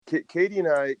Katie and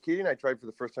I tried for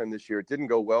the first time this year. It didn't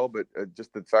go well, but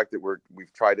just the fact that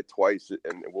we've tried it twice,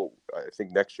 and I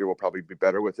think next year we'll probably be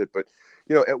better with it. But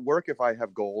at work, if I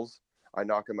have goals, I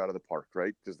knock them out of the park,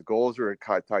 right? Because the goals are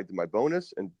tied to my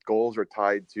bonus, and goals are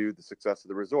tied to the success of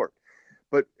the resort.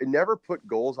 But it never put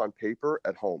goals on paper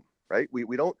at home, right?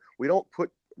 We don't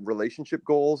put relationship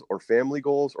goals or family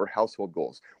goals or household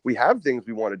goals. We have things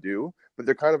we want to do, but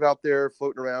they're kind of out there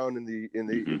floating around in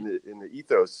the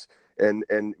ethos,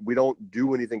 and we don't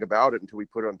do anything about it until we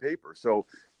put it on paper. So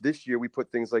this year we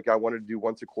put things like, I wanted to do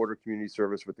once a quarter community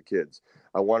service with the kids.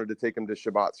 I wanted to take them to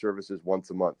Shabbat services once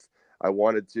a month. I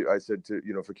said to,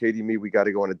 for Katie and me, we got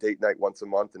to go on a date night once a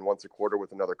month and once a quarter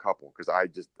with another couple. Cause I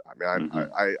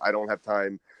don't have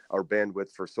time or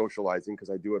bandwidth for socializing because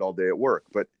I do it all day at work,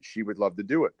 but she would love to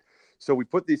do it. So we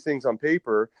put these things on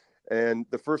paper, and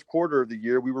the first quarter of the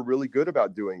year, we were really good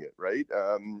about doing it. Right.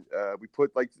 We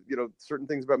put certain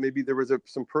things about, maybe there was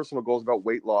some personal goals about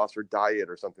weight loss or diet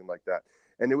or something like that.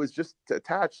 And it was just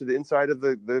attached to the inside of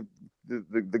the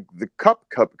cup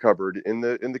cupboard in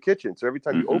the kitchen. So every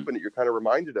time you open it, you're kind of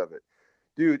reminded of it.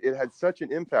 Dude, it had such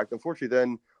an impact. Unfortunately,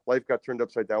 then life got turned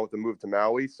upside down with the move to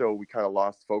Maui, so we kind of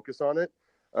lost focus on it.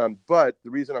 But the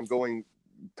reason I'm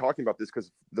talking about this,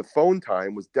 because the phone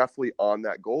time was definitely on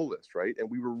that goal list, right? And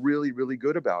we were really, really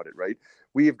good about it, right?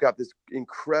 We have got this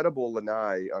incredible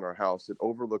lanai on our house that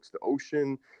overlooks the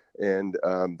ocean and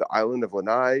the island of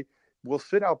Lanai. We'll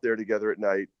sit out there together at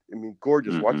night. I mean,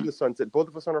 gorgeous, watching the sunset, both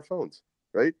of us on our phones,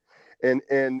 right? And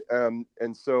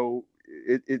so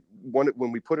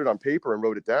when we put it on paper and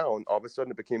wrote it down, all of a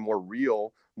sudden it became more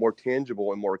real, more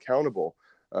tangible, and more accountable.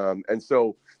 And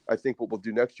so I think what we'll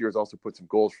do next year is also put some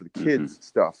goals for the kids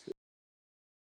stuff